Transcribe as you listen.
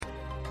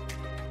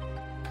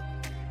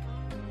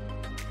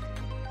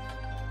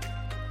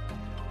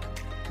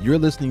You're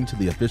listening to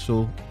the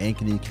official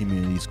Ankeny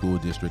Community School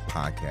District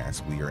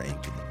podcast, We Are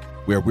Ankeny,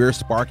 where we're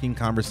sparking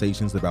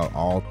conversations about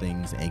all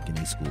things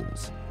Ankeny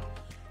schools.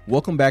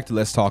 Welcome back to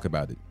Let's Talk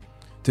About It.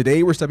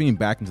 Today, we're stepping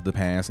back into the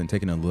past and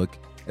taking a look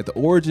at the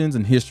origins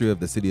and history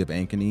of the city of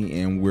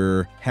Ankeny, and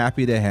we're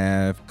happy to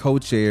have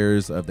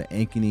co-chairs of the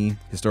Ankeny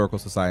Historical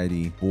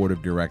Society Board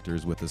of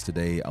Directors with us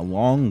today,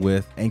 along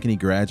with Ankeny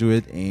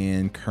graduate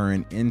and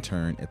current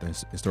intern at the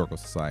Historical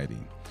Society.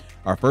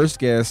 Our first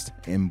guest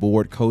and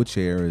board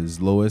co-chair is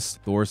Jois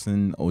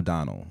Thorson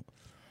ODonnell.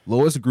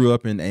 Lois grew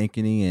up in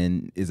Ankeny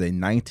and is a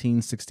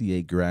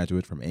 1968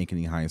 graduate from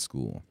Ankeny High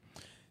School.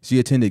 She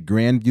attended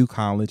Grandview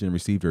College and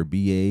received her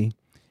BA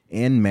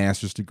and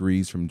master's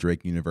degrees from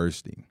Drake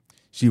University.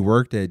 She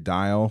worked at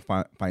Dial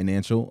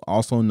Financial,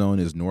 also known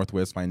as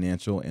Northwest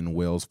Financial and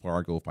Wells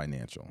Fargo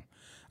Financial,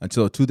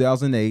 until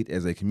 2008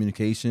 as a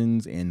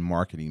communications and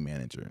marketing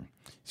manager.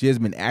 She has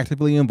been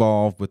actively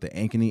involved with the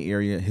Ankeny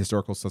Area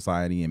Historical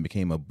Society and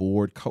became a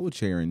board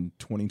co-chair in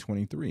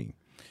 2023.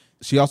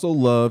 She also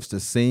loves to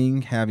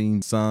sing,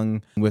 having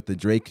sung with the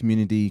Drake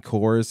Community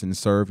Chorus and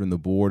served on the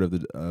board of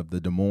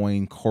the Des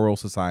Moines Choral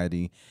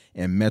Society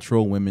and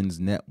Metro Women's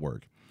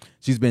Network.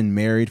 She's been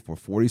married for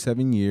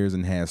 47 years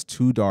and has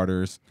 2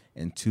 daughters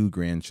and 2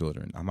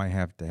 grandchildren. I might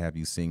have to have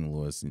you sing,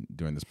 Lois,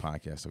 during this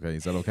podcast, okay?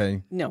 Is that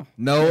okay? No.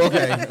 No?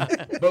 Okay.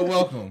 But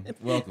welcome.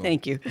 Welcome.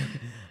 Thank you.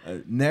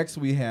 Next,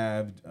 we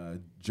have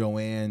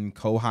JoAnn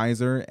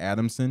Kocheiser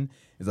Adamson,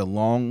 is a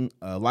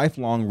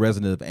lifelong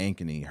resident of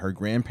Ankeny. Her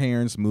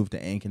grandparents moved to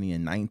Ankeny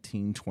in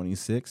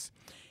 1926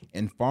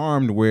 and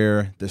farmed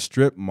where the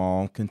strip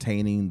mall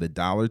containing the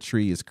Dollar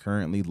Tree is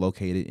currently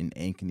located in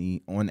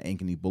Ankeny on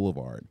Ankeny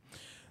Boulevard.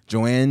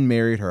 JoAnn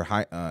married her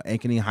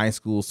Ankeny High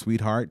School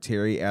sweetheart,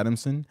 Terry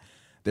Adamson.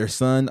 Their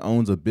son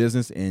owns a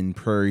business in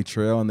Prairie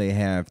Trail, and they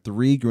have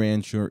 3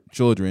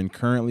 grandchildren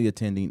currently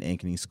attending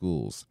Ankeny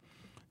schools.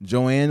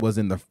 JoAnn was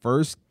in the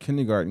first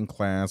kindergarten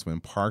class when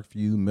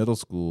Parkview Middle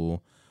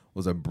School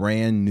was a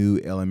brand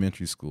new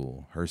elementary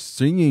school. Her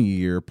senior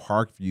year,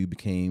 Parkview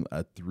became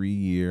a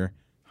 3-year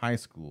high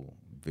school.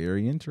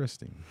 Very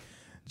interesting.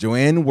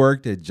 JoAnn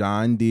worked at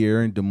John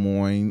Deere in Des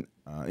Moines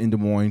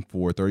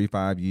for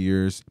 35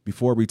 years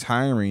before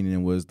retiring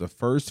and was the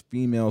first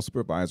female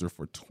supervisor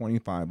for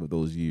 25 of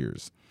those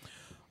years.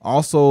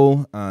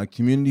 Also,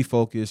 community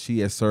focused, she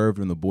has served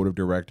on the board of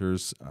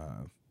directors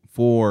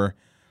for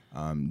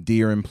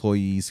Deere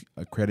Employees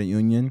Credit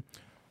Union,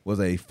 was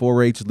a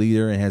 4-H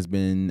leader, and has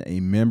been a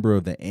member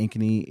of the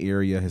Ankeny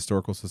Area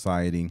Historical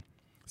Society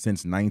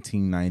since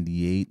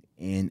 1998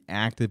 and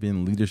active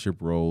in leadership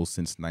roles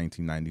since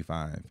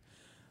 1995.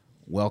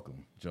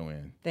 Welcome,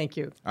 JoAnn. Thank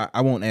you.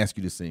 I won't ask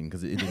you to sing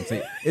because it didn't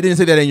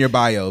say that in your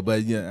bio,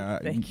 but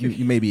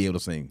you may be able to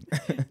sing.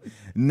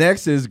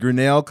 Next is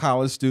Grinnell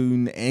College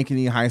student,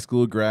 Ankeny High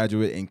School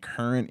graduate, and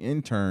current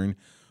intern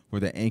for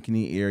the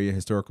Ankeny Area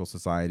Historical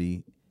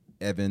Society,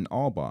 Avan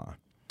Albaugh.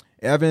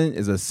 Avan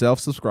is a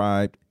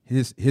self-described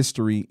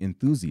history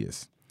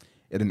enthusiast.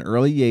 At an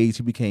early age,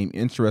 he became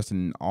interested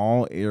in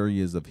all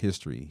areas of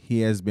history.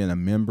 He has been a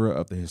member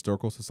of the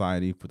Historical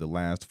Society for the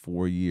last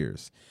 4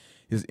 years.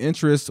 His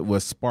interest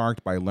was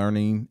sparked by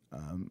learning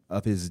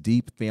of his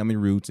deep family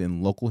roots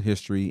in local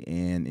history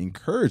and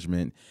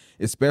encouragement,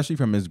 especially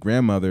from his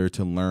grandmother,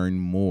 to learn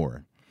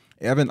more.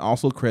 Avan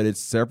also credits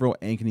several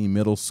Ankeny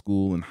middle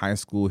school and high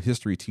school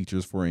history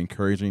teachers for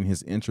encouraging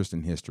his interest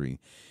in history,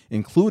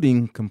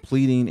 including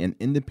completing an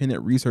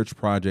independent research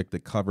project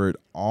that covered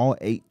all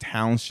 8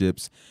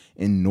 townships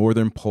in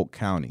northern Polk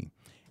County.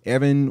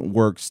 Avan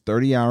works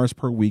 30 hours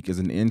per week as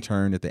an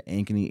intern at the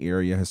Ankeny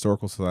Area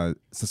Historical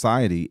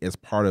Society as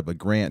part of a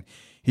grant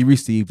he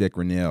received at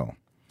Grinnell.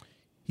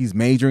 He's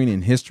majoring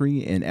in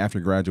history and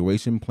after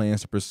graduation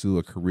plans to pursue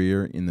a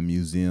career in the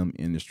museum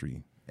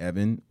industry.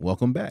 Avan,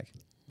 welcome back.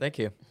 Thank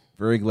you.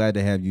 Very glad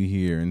to have you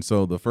here. And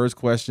so the first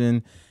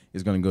question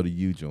is going to go to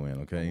you,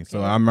 JoAnn, okay?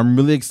 So I'm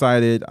really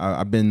excited.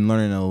 I've been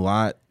learning a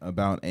lot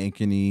about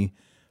Ankeny,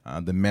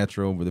 the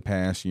Metro, over the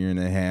past year and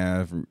a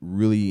half.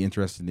 Really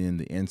interested in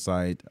the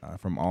insight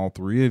from all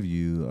 3 of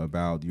you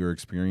about your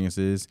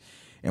experiences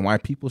and why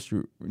people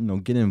should,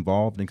 get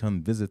involved and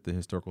come visit the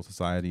Historical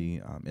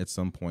Society at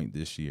some point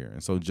this year.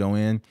 And so,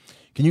 JoAnn,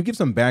 can you give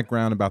some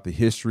background about the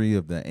history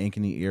of the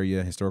Ankeny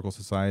Area Historical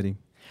Society?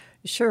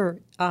 Sure.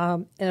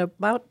 In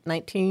about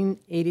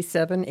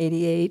 1987,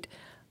 88,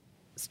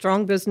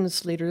 strong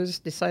business leaders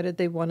decided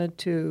they wanted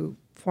to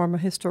form a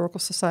historical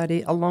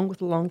society along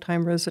with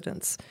longtime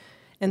residents.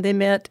 And they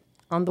met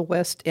on the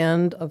west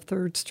end of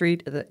 3rd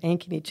Street at the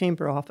Ankeny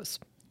Chamber office.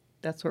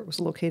 That's where it was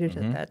located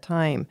at that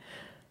time.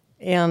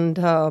 And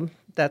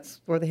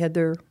that's where they had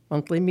their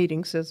monthly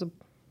meetings as a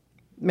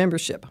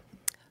membership.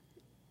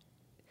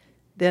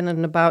 Then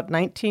in about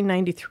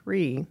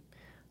 1993,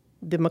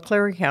 the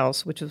McClary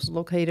House, which was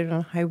located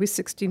on Highway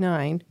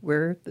 69,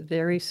 where the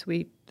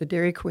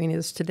Dairy Queen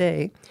is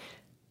today,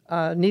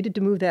 needed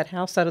to move that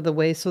house out of the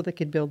way so they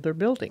could build their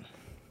building.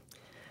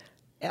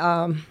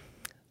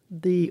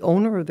 The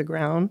owner of the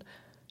ground,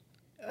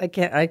 I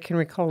can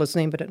recall his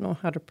name, but I don't know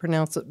how to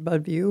pronounce it,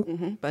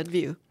 Budview.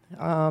 Budview.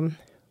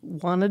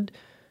 wanted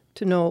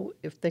to know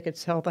if they could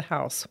sell the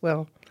house.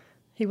 Well,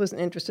 he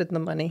wasn't interested in the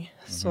money,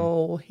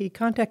 so he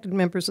contacted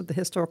members of the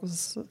Historical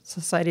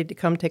Society to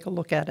come take a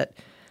look at it.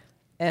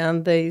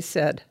 And they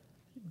said,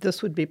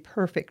 this would be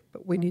perfect,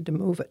 but we need to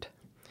move it.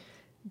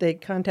 They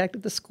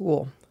contacted the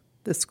school.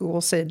 The school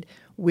said,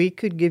 we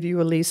could give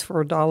you a lease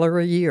for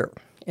 $1 a year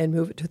and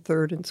move it to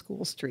 3rd and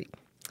School Street.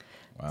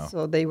 Wow.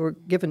 So they were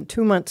given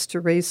 2 months to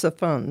raise the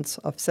funds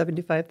of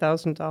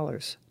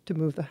 $75,000 to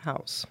move the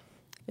house.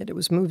 And it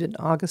was moved in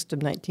August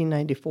of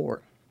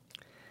 1994.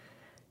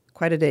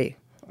 Quite a day.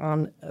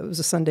 It was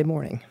a Sunday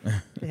morning.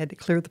 They had to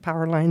clear the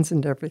power lines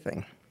and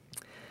everything.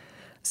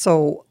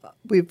 So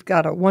we've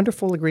got a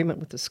wonderful agreement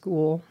with the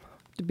school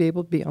to be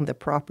able to be on the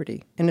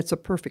property, and it's a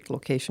perfect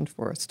location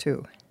for us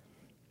too.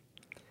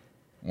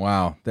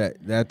 Wow,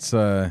 that's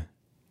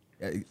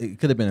it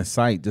could have been a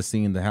sight just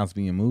seeing the house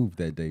being moved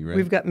that day, right?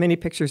 We've got many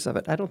pictures of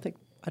it. I don't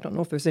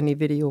know if there's any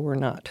video or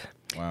not.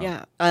 Wow.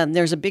 Yeah,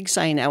 there's a big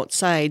sign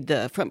outside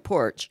the front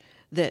porch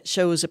that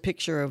shows a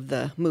picture of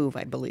the move,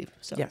 I believe.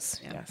 So, Yes,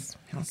 yeah. yes.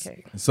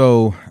 Okay.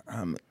 So,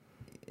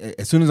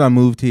 as soon as I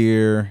moved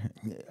here,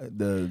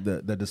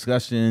 the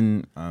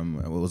discussion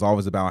was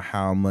always about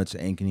how much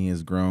Ankeny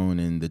has grown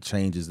and the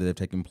changes that have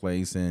taken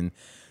place, and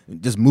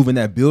just moving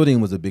that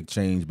building was a big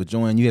change. But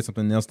JoAnn, you had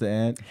something else to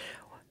add?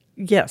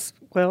 Yes.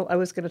 Well, I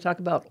was going to talk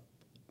about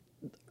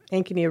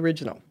Ankeny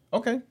Original.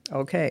 Okay.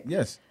 Okay.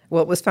 Yes.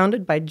 Well, it was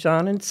founded by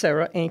John and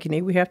Sarah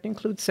Ankeny. We have to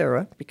include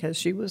Sarah because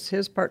she was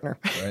his partner.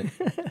 Right.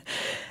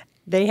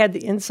 They had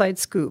the inside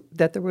scoop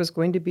that there was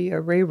going to be a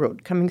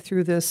railroad coming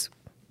through this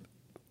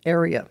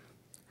area.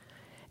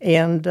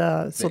 And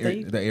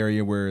the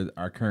area where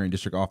our current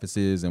district office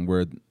is and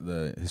where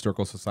the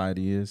Historical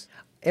Society is?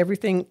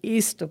 Everything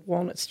east of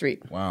Walnut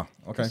Street. Wow.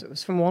 Okay. So it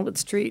was from Walnut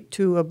Street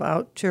to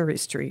about Cherry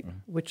Street,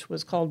 which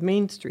was called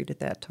Main Street at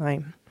that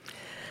time.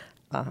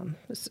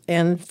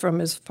 And from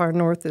as far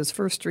north as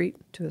First Street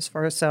to as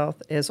far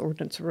south as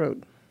Ordnance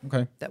Road.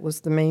 Okay. That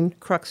was the main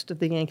crux of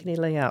the Ankeny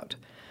layout.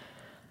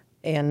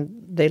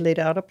 And they laid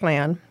out a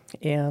plan,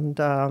 and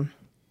I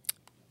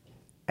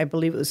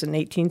believe it was in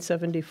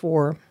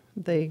 1874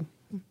 they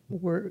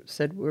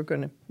said we're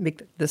going to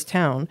make this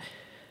town.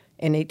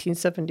 In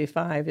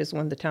 1875 is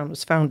when the town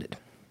was founded.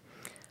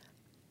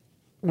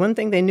 One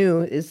thing they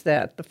knew is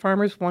that the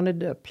farmers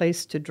wanted a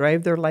place to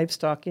drive their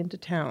livestock into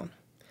town.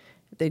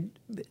 They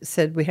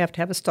said we have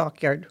to have a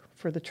stockyard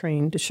for the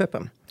train to ship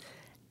them.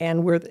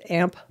 And where the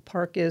AMP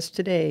Park is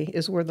today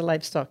is where the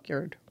livestock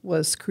yard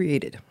was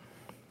created.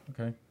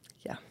 Okay.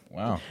 Yeah.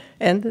 Wow.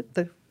 And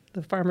the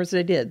farmers,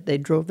 they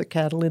drove the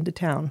cattle into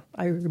town.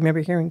 I remember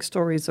hearing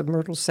stories of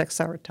Myrtle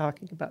Sexauer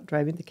talking about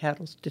driving the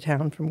cattle to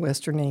town from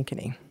western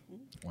Ankeny.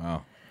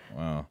 Wow.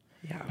 Wow.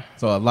 Yeah.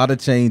 So a lot of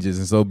changes.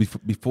 And so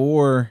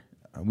before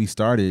we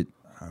started,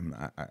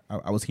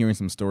 I was hearing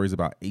some stories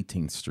about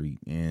 18th Street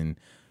and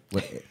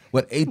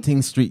what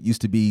 18th Street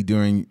used to be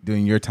during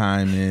your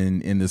time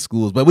in the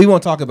schools. But we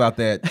won't talk about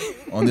that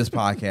on this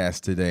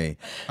podcast today.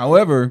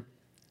 However,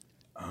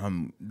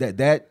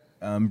 that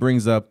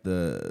brings up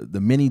the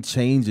many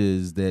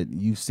changes that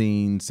you've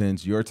seen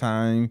since your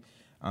time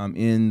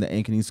in the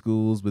Ankeny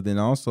schools, but then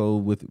also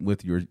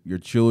with your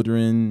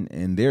children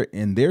and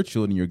their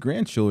children, your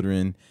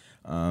grandchildren,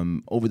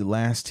 over the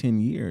last 10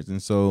 years.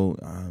 And so,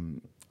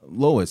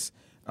 Lois,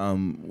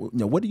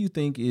 what do you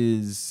think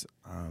is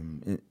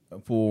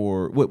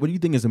what do you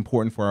think is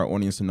important for our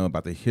audience to know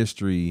about the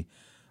history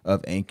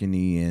of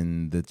Ankeny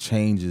and the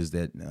changes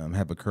that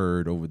have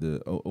occurred over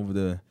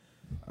the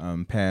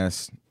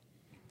past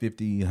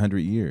 50, 100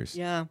 years?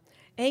 Yeah.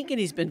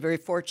 Ankeny's been very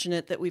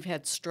fortunate that we've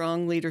had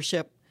strong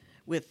leadership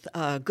with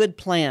good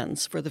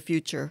plans for the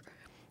future.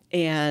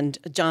 And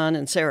John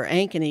and Sarah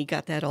Ankeny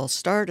got that all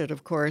started,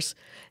 of course,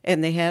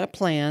 and they had a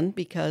plan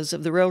because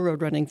of the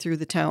railroad running through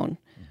the town.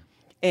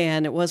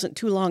 And it wasn't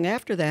too long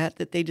after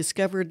that they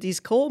discovered these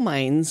coal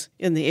mines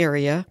in the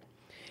area,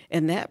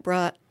 and that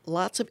brought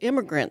lots of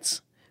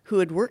immigrants who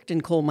had worked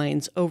in coal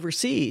mines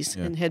overseas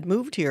and had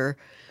moved here.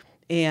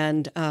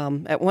 And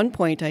at one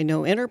point, I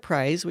know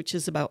Enterprise, which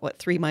is about,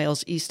 3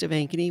 miles east of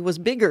Ankeny, was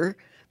bigger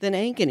than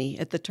Ankeny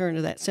at the turn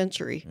of that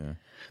century.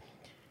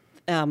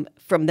 Yeah.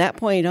 From that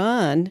point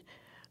on,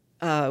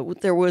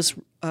 there was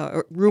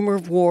a rumor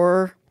of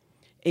war,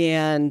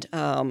 and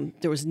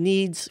there was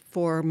needs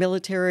for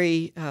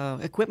military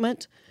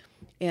equipment.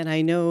 And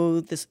I know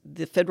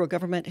the federal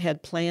government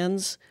had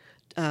plans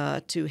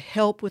to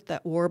help with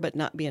that war but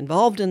not be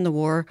involved in the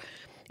war.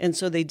 And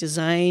so they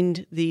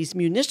designed these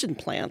munition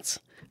plants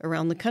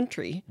around the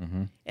country.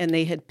 Mm-hmm. And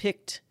they had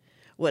picked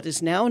what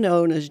is now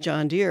known as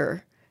John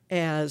Deere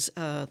as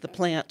the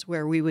plant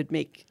where we would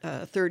make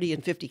 30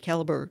 and 50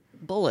 caliber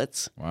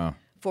bullets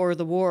for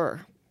the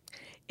war.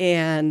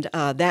 And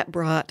that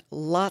brought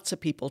lots of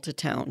people to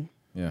town.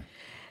 Yeah.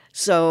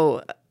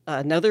 So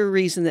another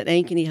reason that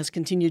Ankeny has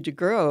continued to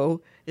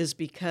grow is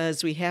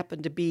because we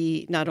happen to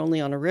be not only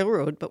on a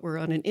railroad, but we're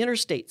on an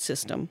interstate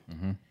system.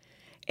 Mm-hmm.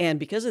 And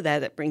because of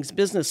that, it brings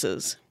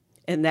businesses,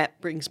 and that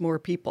brings more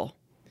people.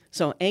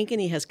 So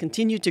Ankeny has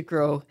continued to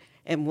grow,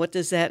 And what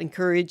does that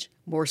encourage?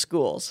 More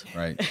schools.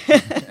 Right.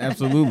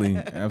 Absolutely.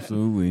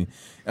 Absolutely.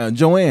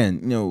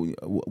 JoAnn,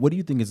 what do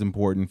you think is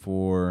important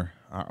for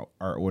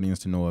our audience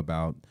to know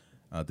about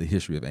the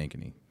history of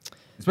Ankeny,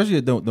 especially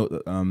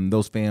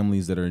those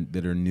families that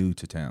are new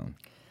to town?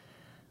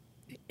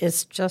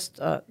 It's just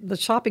the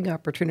shopping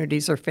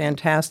opportunities are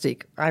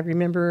fantastic. I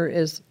remember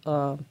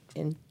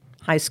in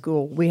high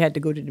school, we had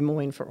to go to Des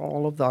Moines for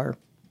all of our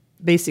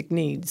basic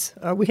needs.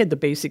 We had the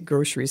basic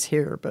groceries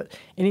here, but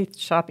any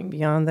shopping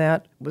beyond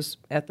that was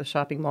at the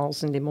shopping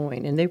malls in Des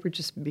Moines, and they were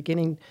just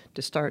beginning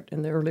to start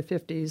in the early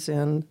 50s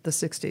and the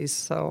 60s,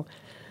 so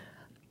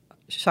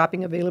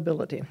shopping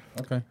availability.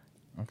 Okay.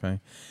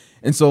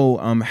 And so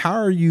how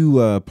are you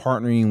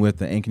partnering with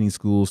the Ankeny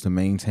schools to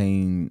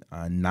maintain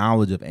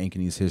knowledge of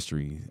Ankeny's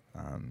history?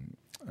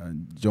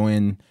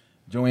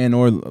 JoAnn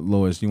or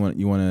Lois, you want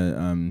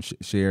to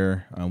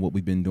share what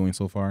we've been doing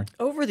so far?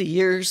 Over the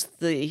years,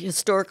 the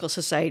Historical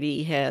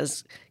Society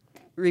has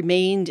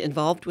remained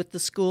involved with the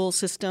school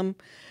system.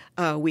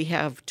 We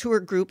have tour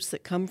groups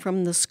that come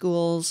from the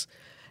schools.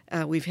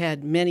 We've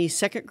had many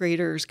second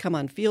graders come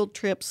on field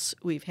trips.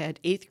 We've had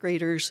eighth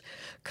graders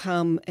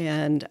come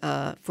and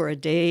for a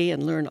day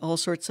and learn all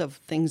sorts of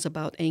things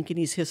about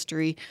Ankeny's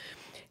history.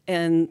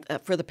 And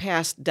for the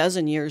past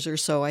dozen years or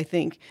so, I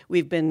think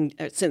we've been,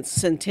 since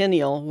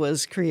Centennial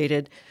was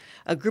created,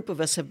 a group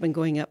of us have been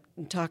going up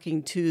and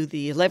talking to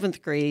the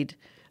 11th grade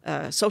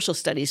social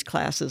studies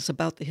classes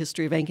about the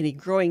history of Ankeny,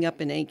 growing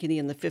up in Ankeny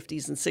in the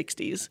 50s and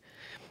 60s.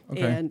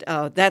 Okay. And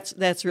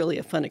that's really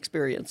a fun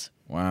experience.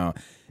 Wow.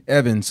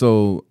 Evan,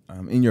 so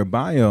in your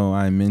bio,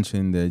 I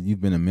mentioned that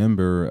you've been a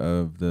member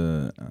of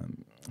the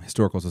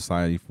Historical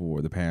Society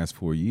for the past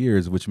 4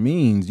 years, which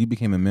means you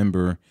became a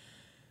member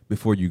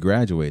before you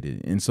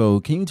graduated. And so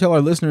can you tell our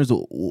listeners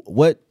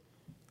what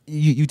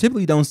you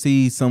typically don't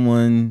see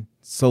someone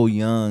so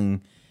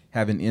young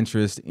have an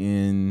interest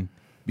in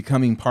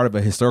becoming part of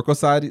a historical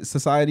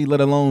society,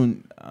 let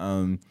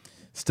alone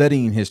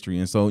studying history.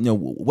 And so,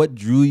 what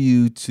drew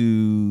you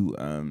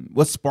to,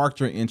 what sparked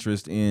your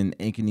interest in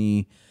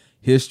Ankeny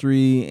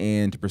history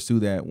and to pursue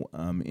that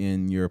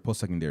in your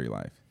post-secondary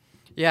life?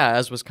 Yeah,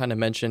 as was kind of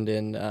mentioned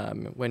in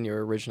when you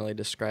were originally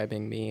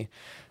describing me,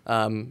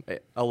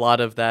 a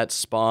lot of that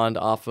spawned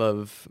off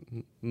of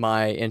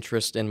my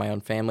interest in my own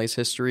family's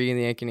history in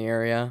the Ankeny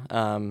area.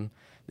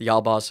 The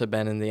Albaughs have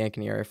been in the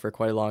Ankeny area for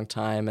quite a long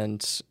time,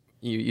 and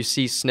you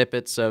see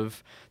snippets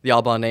of the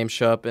Albaugh name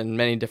show up in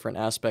many different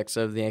aspects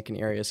of the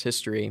Ankeny area's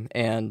history,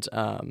 and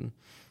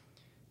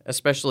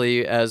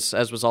especially as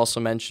was also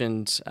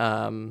mentioned,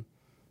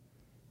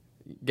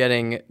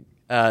 getting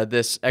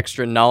this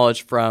extra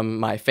knowledge from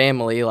my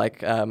family,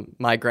 like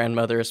my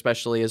grandmother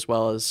especially, as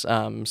well as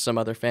some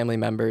other family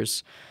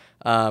members,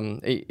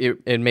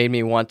 it made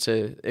me want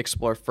to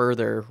explore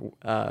further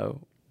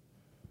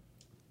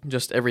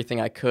just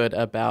everything I could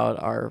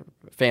about our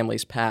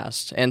family's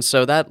past. And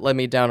so that led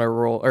me down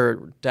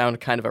down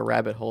kind of a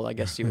rabbit hole, I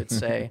guess you would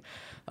say,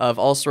 of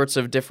all sorts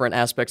of different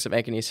aspects of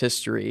Ankeny's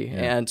history,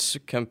 and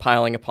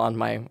compiling upon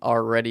my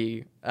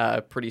already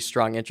pretty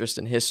strong interest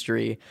in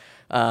history.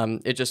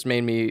 It just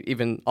made me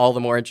even all the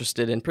more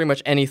interested in pretty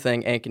much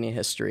anything Ankeny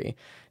history.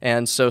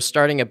 And so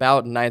starting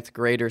about ninth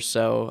grade or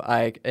so,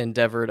 I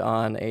endeavored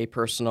on a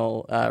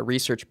personal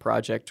research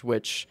project,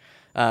 which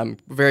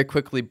very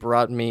quickly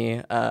brought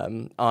me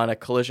on a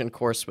collision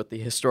course with the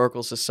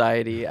Historical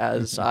Society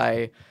as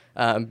I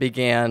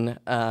began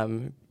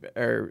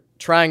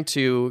trying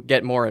to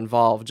get more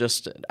involved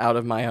just out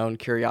of my own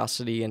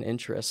curiosity and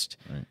interest.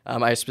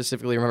 Right. I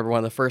specifically remember one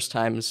of the first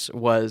times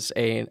was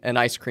an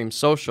ice cream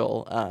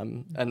social,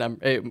 and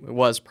it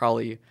was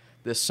probably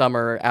this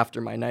summer after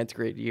my ninth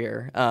grade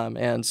year.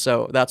 And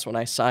so that's when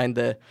I signed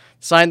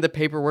the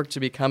paperwork to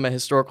become a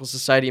Historical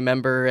Society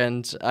member,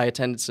 and I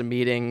attended some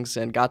meetings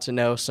and got to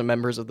know some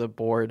members of the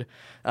board,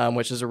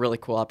 which is a really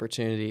cool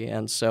opportunity.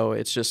 And so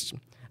it's just,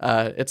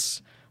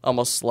 it's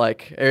almost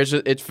like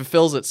it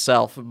fulfills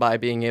itself by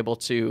being able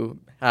to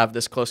have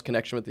this close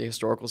connection with the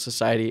Historical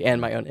Society and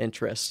my own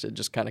interest. It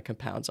just kind of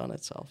compounds on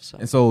itself. So.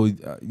 And so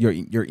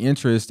your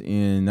interest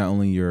in not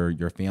only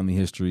your family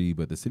history,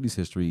 but the city's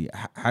history,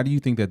 how do you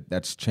think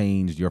that's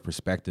changed your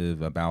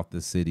perspective about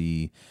the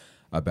city,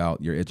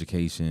 about your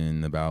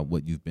education, about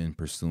what you've been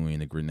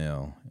pursuing at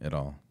Grinnell at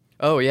all?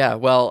 Oh, yeah.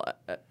 Well,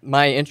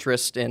 my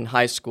interest in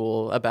high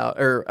school of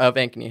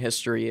Ankeny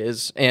history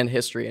and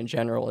history in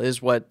general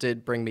is what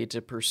did bring me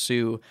to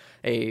pursue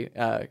a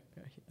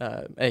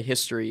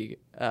history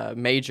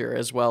major,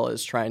 as well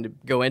as trying to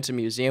go into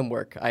museum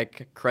work. I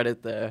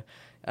credit the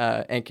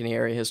Ankeny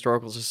Area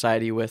Historical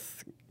Society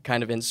with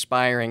kind of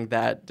inspiring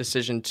that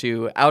decision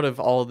to, out of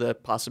all the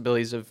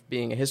possibilities of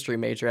being a history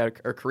major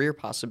or career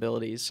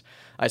possibilities,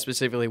 I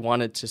specifically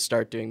wanted to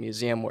start doing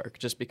museum work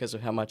just because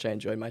of how much I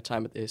enjoyed my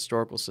time at the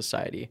Historical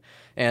Society.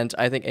 And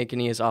I think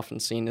Ankeny is often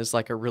seen as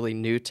like a really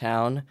new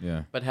town,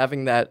 but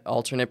having that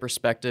alternate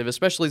perspective,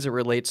 especially as it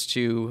relates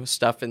to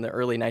stuff in the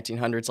early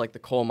 1900s, like the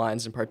coal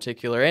mines in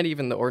particular, and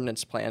even the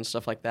ordnance plan,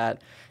 stuff like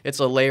that, it's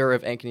a layer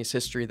of Ankeny's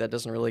history that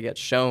doesn't really get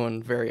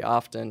shown very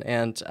often.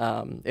 And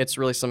it's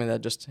really something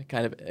that just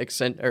kind of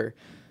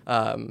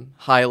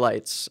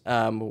highlights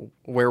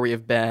where we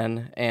have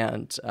been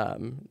and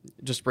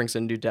just brings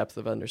a new depth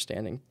of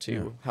understanding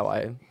to how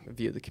I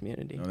view the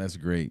community. Oh, that's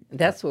great.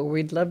 That's what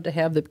we'd love to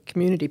have the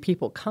community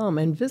people come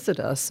and visit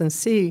us and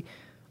see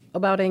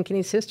about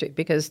Ankeny's history,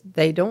 because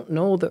they don't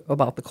know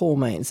about the coal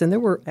mines. And there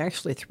were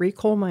actually 3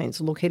 coal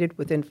mines located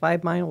within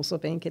 5 miles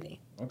of Ankeny.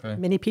 Okay.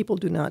 Many people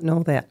do not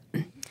know that.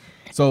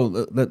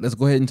 So let's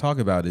go ahead and talk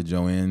about it,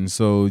 JoAnn.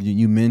 So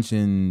you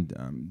mentioned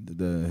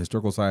the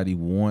Historical Society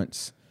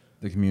wants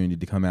the community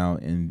to come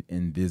out and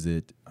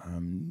visit.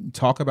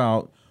 Talk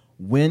about,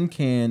 when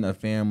can a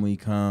family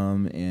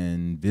come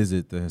and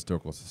visit the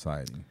Historical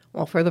Society?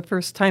 Well, for the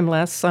first time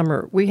last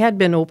summer, we had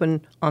been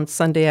open on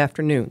Sunday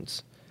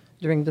afternoons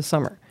during the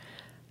summer,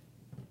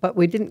 but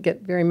we didn't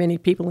get very many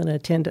people in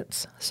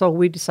attendance. So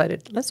we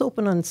decided, let's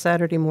open on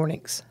Saturday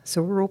mornings.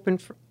 So we're open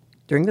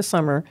during the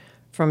summer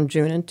from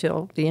June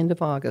until the end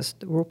of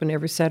August. We're open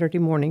every Saturday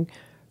morning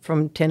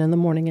from 10 in the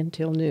morning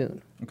until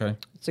noon. Okay.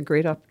 It's a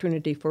great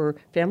opportunity for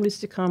families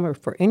to come or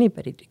for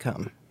anybody to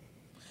come.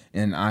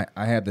 And I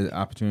had the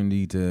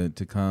opportunity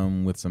to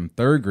come with some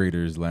 3rd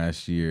graders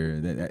last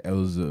year. It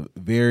was a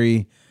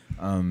very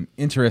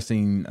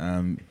interesting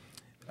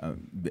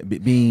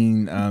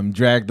being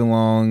dragged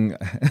along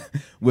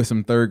with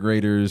some 3rd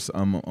graders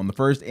on the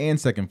 1st and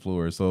 2nd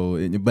floor.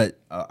 So, but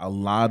a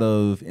lot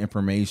of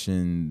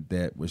information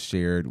that was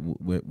shared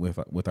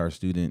with our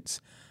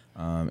students,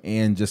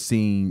 and just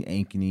seeing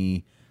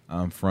Ankeny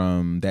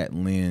from that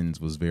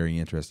lens was very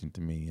interesting to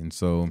me. And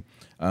so,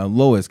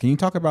 Lois, can you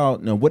talk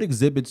about what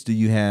exhibits do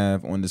you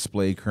have on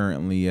display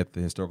currently at the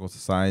Historical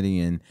Society,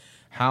 and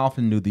how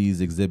often do these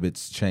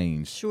exhibits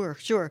change?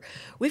 Sure.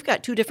 We've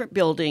got 2 different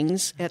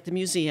buildings at the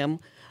museum.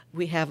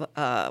 We have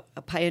a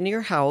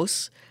Pioneer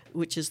House,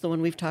 which is the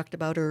one we've talked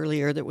about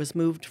earlier that was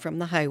moved from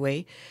the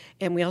highway.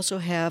 And we also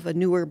have a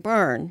newer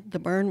barn. The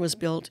barn was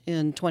built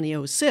in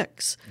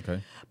 2006.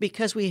 Okay.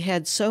 Because we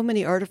had so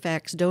many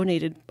artifacts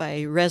donated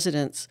by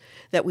residents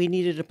that we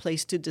needed a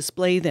place to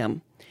display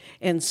them.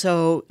 And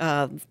so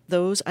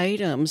those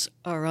items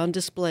are on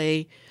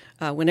display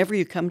whenever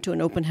you come to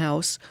an open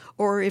house,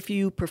 or if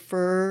you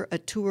prefer a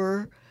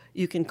tour,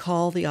 you can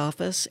call the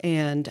office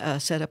and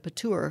set up a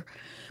tour.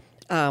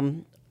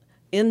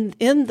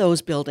 In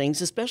those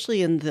buildings,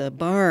 especially in the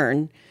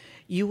barn,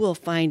 you will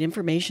find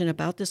information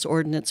about this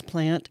ordnance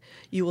plant.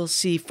 You will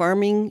see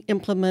farming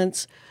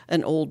implements,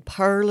 an old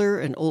parlor,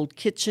 an old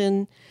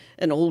kitchen,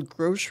 an old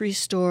grocery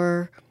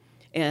store,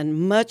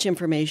 and much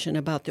information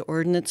about the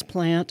ordnance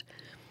plant.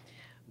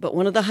 But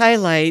one of the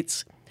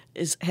highlights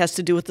has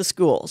to do with the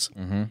schools.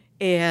 Mm-hmm.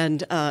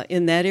 And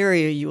in that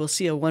area, you will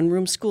see a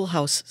one-room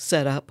schoolhouse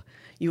set up.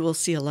 You will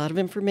see a lot of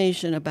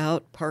information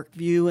about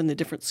Parkview and the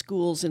different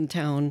schools in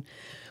town.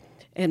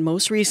 And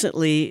most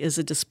recently is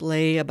a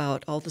display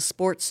about all the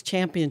sports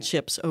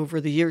championships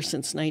over the years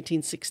since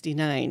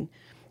 1969.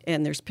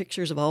 And there's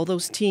pictures of all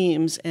those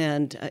teams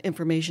and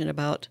information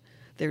about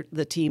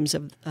the teams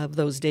of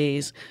those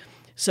days.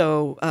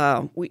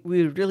 So we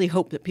would really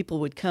hope that people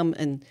would come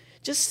and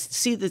just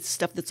see the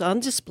stuff that's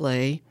on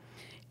display.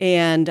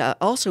 And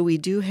also we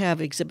do have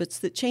exhibits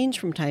that change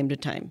from time to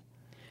time.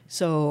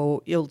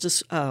 So you'll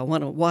just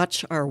want to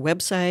watch our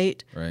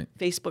website, right,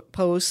 Facebook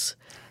posts,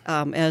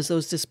 as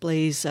those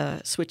displays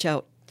switch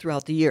out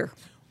throughout the year.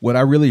 What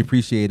I really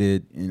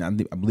appreciated, and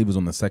I believe it was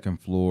on the 2nd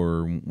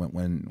floor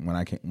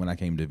when I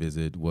came to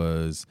visit,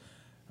 was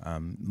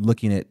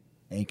looking at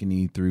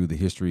Ankeny through the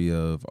history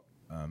of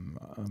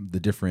the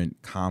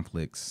different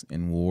conflicts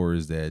and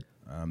wars that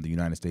the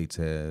United States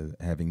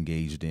have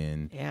engaged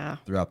in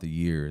throughout the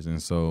years.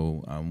 And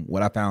so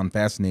what I found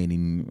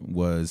fascinating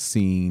was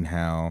seeing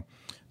how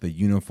the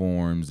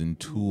uniforms and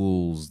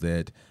tools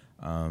that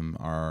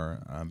our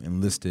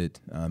enlisted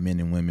men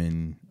and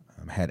women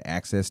had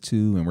access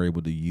to and were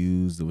able to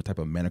use, the type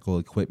of medical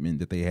equipment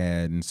that they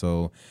had. And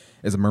so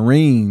as a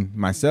Marine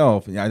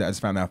myself, I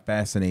just found that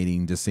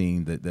fascinating, just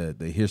seeing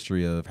the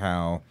history of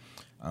how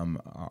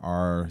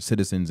our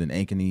citizens in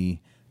Ankeny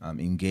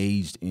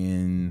engaged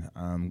in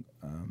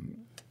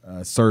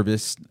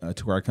service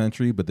to our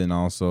country, but then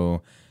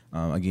also,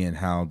 again,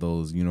 how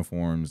those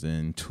uniforms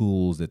and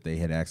tools that they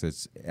had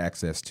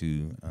access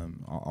to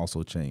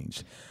also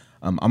changed.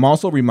 I'm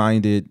also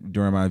reminded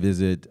during my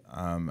visit,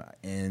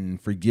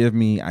 and forgive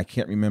me, I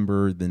can't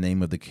remember the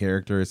name of the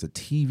character. It's a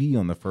TV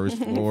on the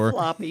 1st floor.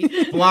 Floppy.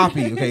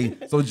 Floppy. Okay.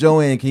 So,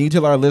 JoAnn, can you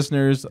tell our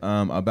listeners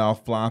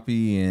about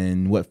Floppy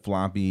and what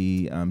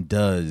Floppy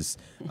does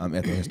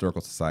at the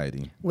Historical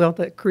Society? Well,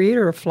 the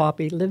creator of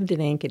Floppy lived in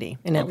Ankeny,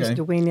 and that was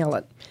Dwayne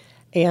Ellett.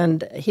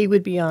 And he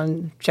would be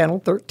on Channel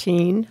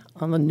 13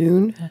 on the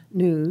noon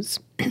news.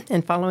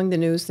 And following the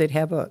news, they'd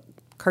have a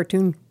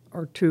cartoon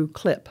or two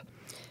clip.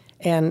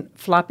 And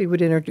Floppy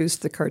would introduce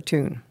the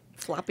cartoon.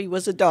 Floppy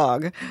was a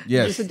dog.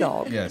 Yes. He was a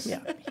dog. Yes. Yeah.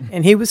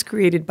 And he was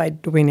created by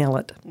Dwayne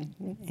Ellett.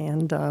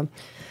 And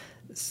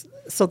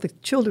so the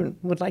children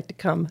would like to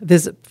come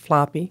visit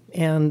Floppy,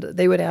 and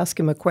they would ask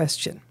him a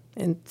question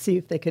and see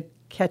if they could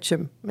catch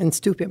him and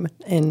stoop him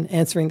in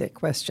answering that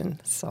question.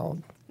 So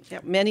Yeah,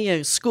 many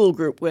a school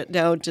group went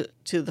down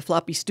to the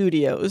Floppy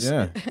Studios.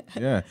 Yeah,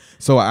 yeah.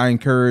 So I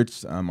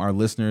encourage our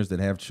listeners that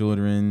have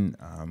children,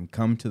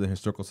 come to the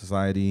Historical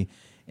Society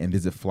and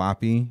visit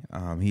Floppy.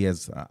 He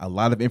has a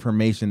lot of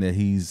information that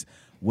he's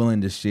willing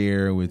to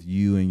share with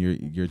you and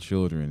your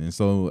children. And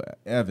so,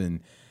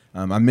 Evan,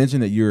 I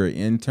mentioned that you're an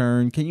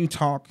intern. Can you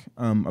talk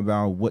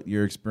about what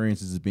your experience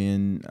has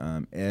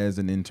been as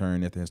an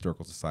intern at the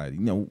Historical Society?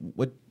 You know,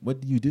 what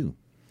do you do?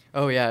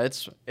 Oh yeah,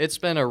 it's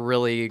been a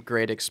really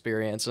great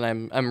experience,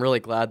 and I'm really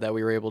glad that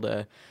we were able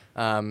to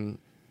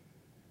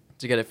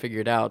get it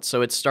figured out.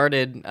 So it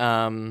started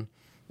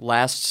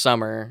last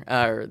summer,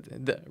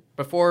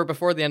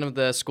 before the end of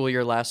the school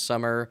year last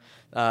summer.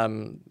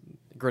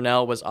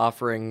 Grinnell was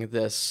offering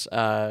this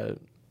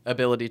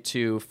ability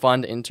to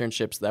fund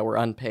internships that were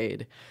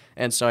unpaid.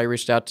 And so I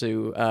reached out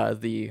to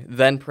the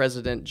then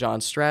president,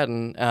 John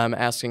Stratton,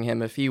 asking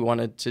him if he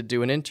wanted to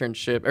do an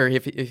internship, or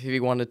if he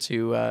wanted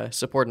to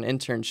support an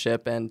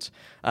internship, and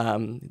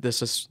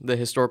the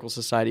Historical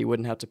Society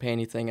wouldn't have to pay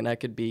anything, and I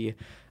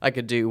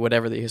could do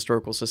whatever the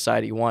Historical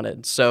Society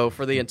wanted. So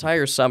for the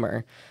entire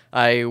summer,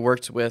 I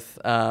worked with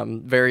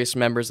various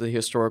members of the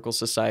Historical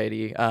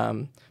Society,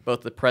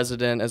 both the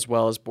president as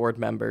well as board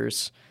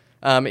members,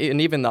 and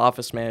even the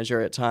office manager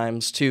at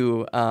times,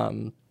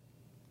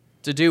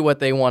 to do what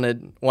they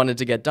wanted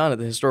to get done at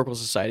the Historical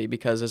Society,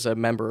 because as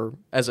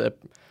a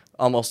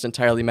almost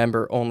entirely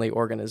member-only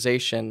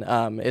organization,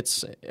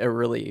 it's a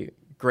really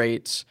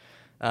great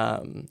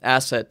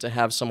asset to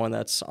have someone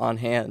that's on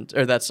hand,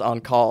 or that's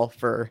on call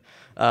for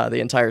the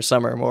entire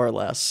summer, more or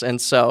less. And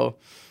so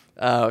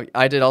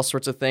I did all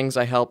sorts of things.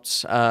 I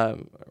helped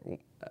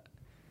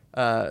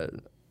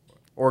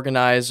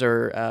organize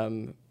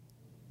or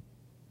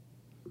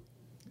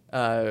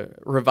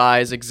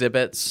revise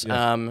exhibits,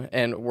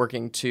 and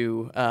working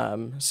to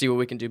see what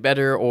we can do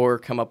better or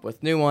come up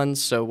with new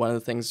ones. So one of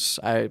the things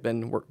I've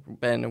been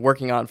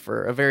working on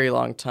for a very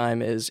long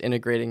time is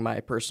integrating my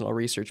personal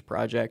research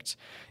project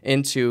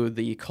into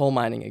the coal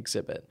mining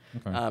exhibit.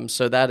 Okay.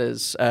 So that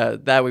is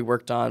that we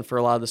worked on for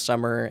a lot of the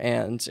summer,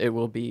 and it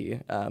will be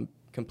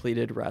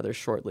completed rather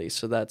shortly.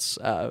 So that's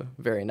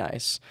very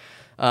nice.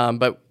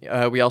 But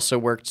we also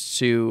worked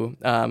to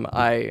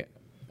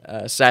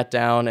sat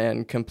down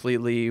and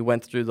completely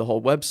went through the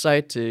whole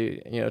website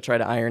to try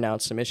to iron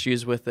out some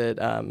issues with it,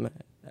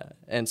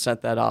 and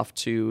sent that off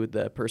to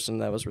the person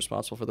that was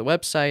responsible for the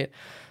website,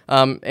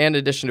 in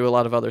addition to a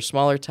lot of other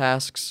smaller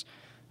tasks.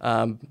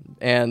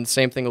 And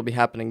same thing will be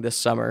happening this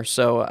summer.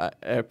 So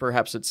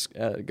perhaps it's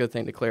a good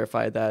thing to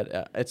clarify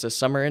that it's a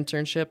summer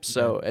internship.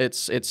 So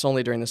it's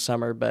only during the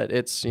summer, but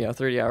it's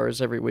 30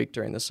 hours every week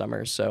during the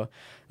summer. So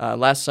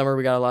last summer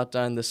we got a lot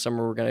done. This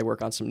summer we're going to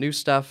work on some new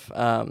stuff,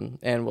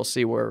 and we'll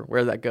see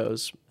where that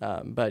goes.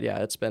 But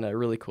yeah, it's been a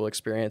really cool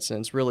experience, and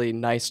it's really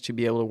nice to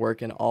be able to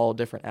work in all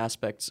different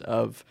aspects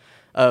of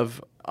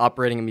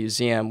operating a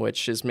museum,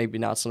 which is maybe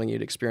not something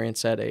you'd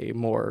experience at a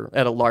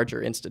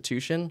larger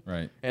institution.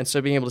 Right. And so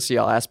being able to see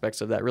all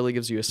aspects of that really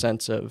gives you a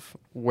sense of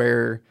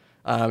where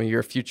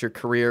your future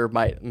career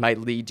might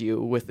lead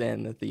you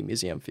within the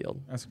museum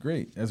field. That's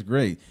great.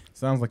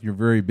 Sounds like you're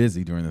very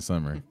busy during the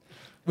summer,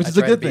 which is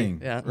I a try good to be,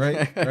 thing. yeah.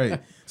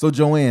 Right. So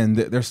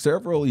JoAnn, there's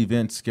several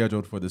events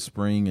scheduled for the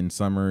spring and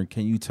summer.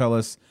 Can you tell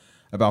us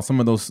about some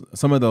of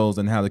those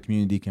and how the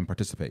community can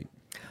participate?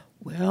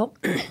 Well,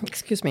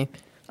 excuse me.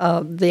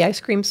 The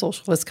ice cream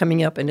social is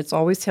coming up, and it's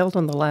always held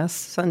on the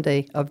last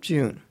Sunday of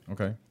June.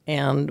 Okay.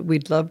 And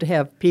we'd love to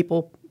have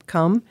people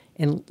come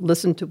and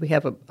listen to. We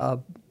have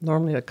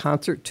normally a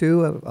concert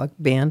too, a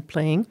band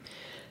playing,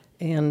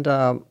 and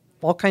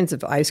all kinds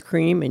of ice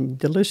cream and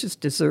delicious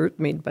dessert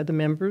made by the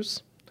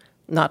members.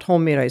 Not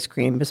homemade ice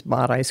cream, it's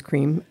bought ice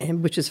cream,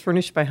 and which is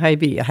furnished by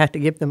Hy-Vee. I have to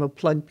give them a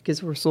plug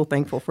because we're so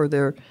thankful for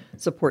their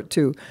support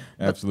too.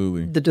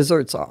 Absolutely. But the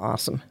desserts are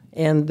awesome.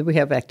 And we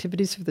have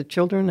activities for the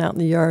children out in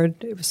the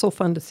yard. It was so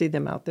fun to see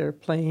them out there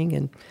playing.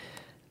 And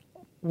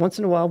once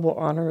in a while, we'll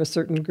honor a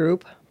certain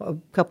group. A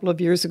couple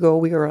of years ago,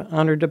 we were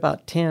honored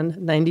about 10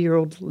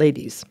 90-year-old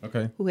ladies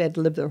who had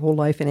lived their whole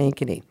life in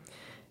Ankeny.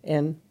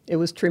 And it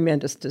was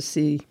tremendous to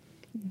see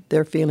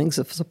their feelings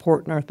of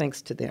support and our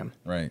thanks to them.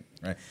 Right.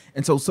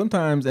 And so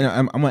sometimes, and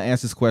I'm going to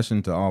ask this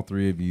question to all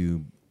three of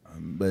you,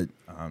 but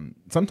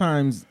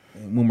sometimes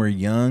when we're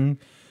young,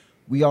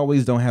 we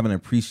always don't have an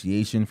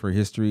appreciation for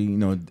history.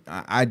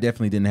 I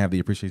definitely didn't have the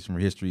appreciation for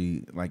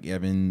history like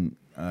Evan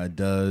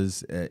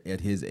does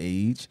at his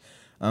age.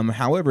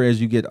 However, as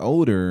you get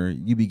older,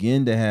 you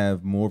begin to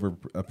have more of an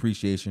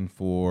appreciation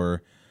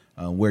for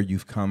where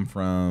you've come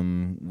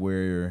from,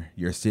 where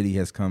your city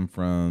has come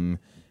from,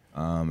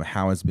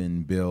 how it's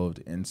been built.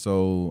 And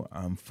so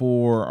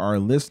for our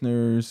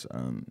listeners,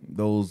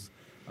 those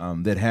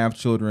that have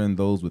children,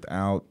 those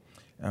without,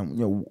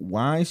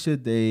 why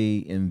should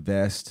they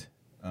invest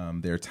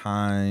their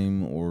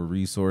time or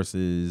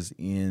resources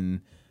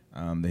in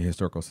the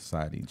Historical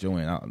Society?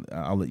 JoAnn,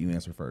 I'll let you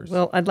answer first.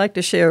 Well, I'd like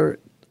to share,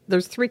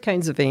 there's three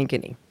kinds of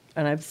Ankeny,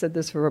 and I've said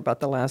this for about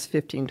the last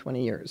 15,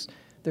 20 years.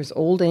 There's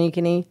old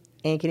Ankeny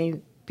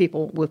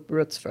people with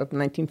roots from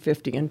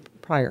 1950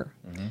 and prior.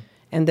 Mm-hmm.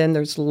 And then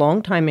there's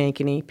long-time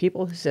Ankeny,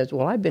 people who says,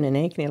 well, I've been in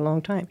Ankeny a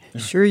long time.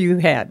 Sure you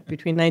had,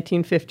 between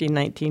 1950 and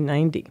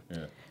 1990.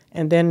 Yeah.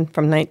 And then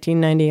from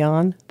 1990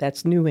 on,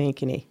 that's new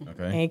Ankeny.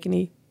 Okay.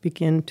 Ankeny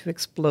began to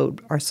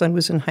explode. Our son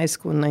was in high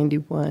school in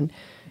 91,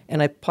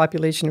 and our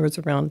population was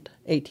around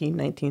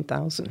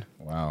 19,000.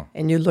 Wow.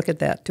 And you look at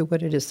that to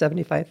what it is,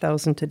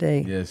 75,000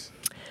 today. Yes.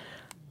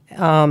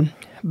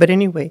 But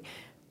anyway,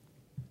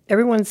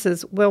 everyone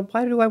says, well,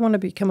 why do I want to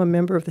become a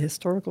member of the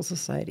Historical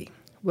Society?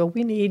 Well,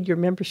 we need your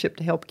membership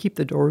to help keep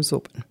the doors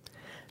open.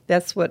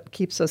 That's what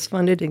keeps us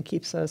funded and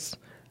keeps us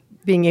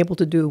being able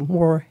to do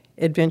more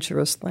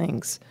adventurous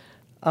things.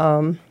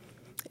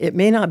 It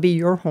may not be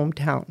your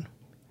hometown.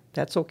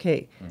 That's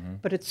okay. Mm-hmm.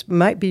 But it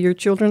might be your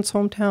children's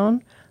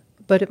hometown,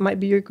 but it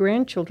might be your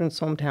grandchildren's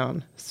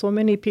hometown. So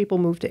many people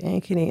move to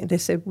Ankeny, and they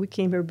say, we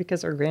came here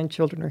because our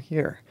grandchildren are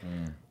here.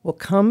 Mm. Well,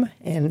 come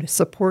and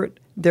support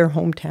their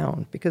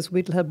hometown, because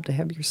we'd love to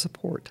have your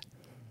support.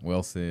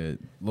 Well said.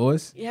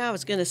 Lois? Yeah, I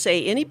was going to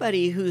say,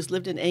 anybody who's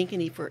lived in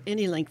Ankeny for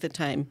any length of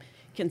time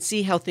can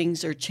see how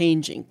things are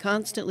changing,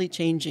 constantly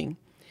changing.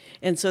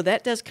 And so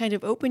that does kind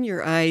of open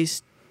your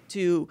eyes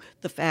to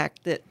the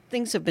fact that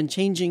things have been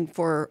changing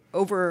for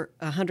over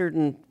 100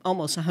 and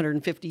almost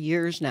 150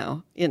 years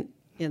now in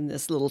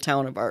this little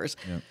town of ours.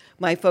 Yep.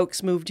 My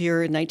folks moved here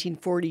in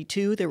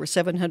 1942. There were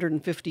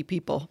 750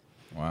 people.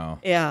 Wow.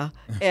 Yeah.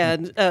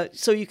 And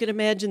so you can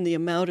imagine the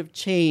amount of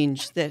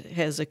change that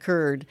has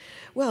occurred.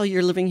 Well,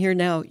 you're living here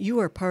now. You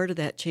are part of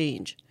that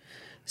change.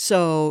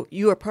 So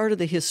you are part of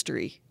the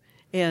history.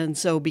 And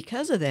so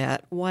because of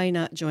that, why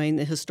not join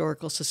the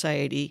Historical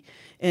Society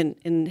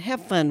and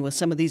have fun with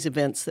some of these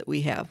events that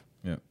we have?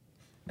 Yeah.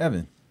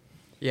 Evan?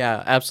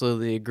 Yeah,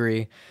 absolutely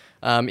agree.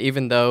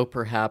 Even though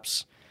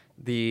perhaps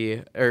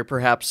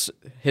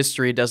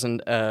history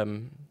doesn't,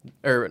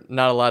 or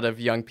not a lot of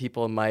young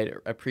people might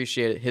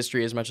appreciate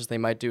history as much as they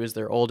might do as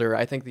they're older,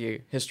 I think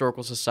the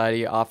Historical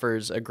Society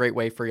offers a great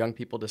way for young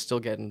people to still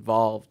get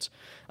involved.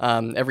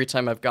 Every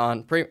time I've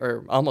gone,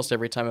 or almost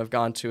every time I've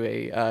gone to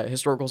a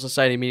Historical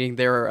Society meeting,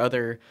 there are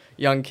other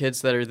young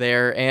kids that are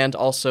there, and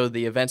also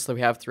the events that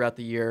we have throughout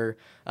the year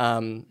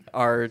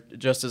are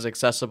just as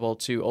accessible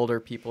to older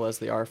people as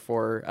they are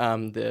for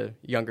the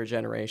younger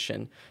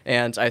generation.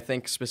 And I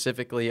think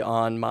specifically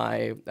on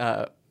my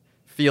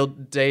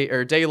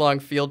day-long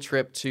field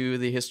trip to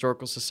the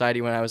Historical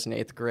Society when I was in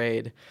 8th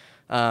grade,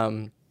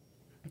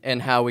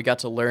 and how we got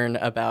to learn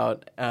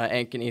about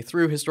Ankeny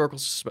through Historical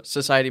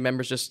Society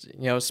members just,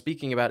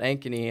 speaking about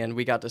Ankeny, and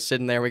we got to sit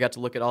in there, we got to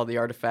look at all the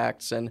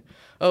artifacts, and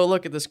oh,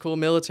 look at this cool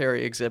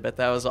military exhibit.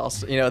 That was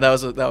also,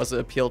 that was an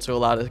appeal to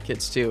a lot of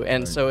kids too.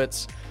 And so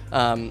it's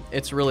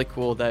really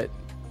cool that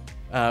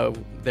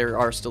there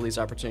are still these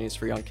opportunities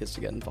for young kids to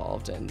get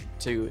involved and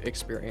to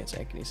experience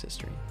Ankeny's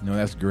history. No,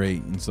 that's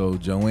great. And so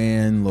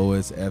JoAnn,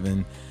 Lois,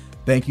 Evan,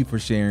 thank you for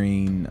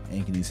sharing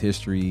Ankeny's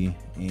history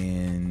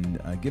and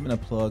giving a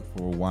plug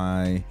for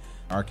why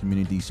our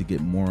community should get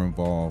more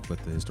involved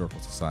with the Historical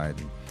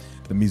Society.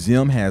 The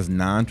museum has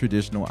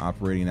non-traditional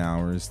operating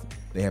hours.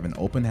 They have an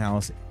open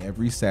house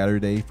every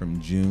Saturday from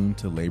June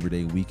to Labor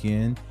Day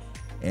weekend,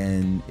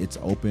 and it's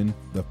open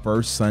the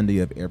first Sunday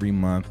of every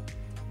month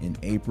in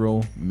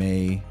April,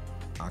 May,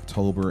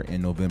 October,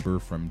 and November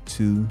from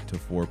 2 to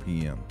 4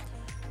 p.m.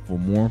 For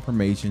more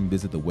information,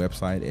 visit the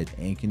website at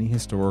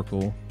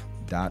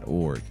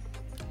ankenyhistorical.org.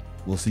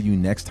 We'll see you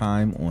next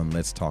time on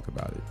Let's Talk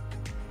About It.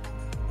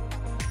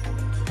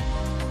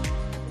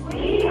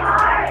 We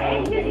are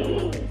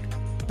Ankeny!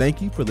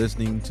 Thank you for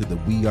listening to the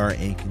We Are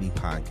Ankeny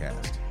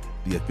podcast,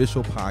 the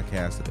official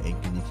podcast of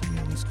Ankeny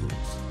Community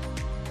Schools.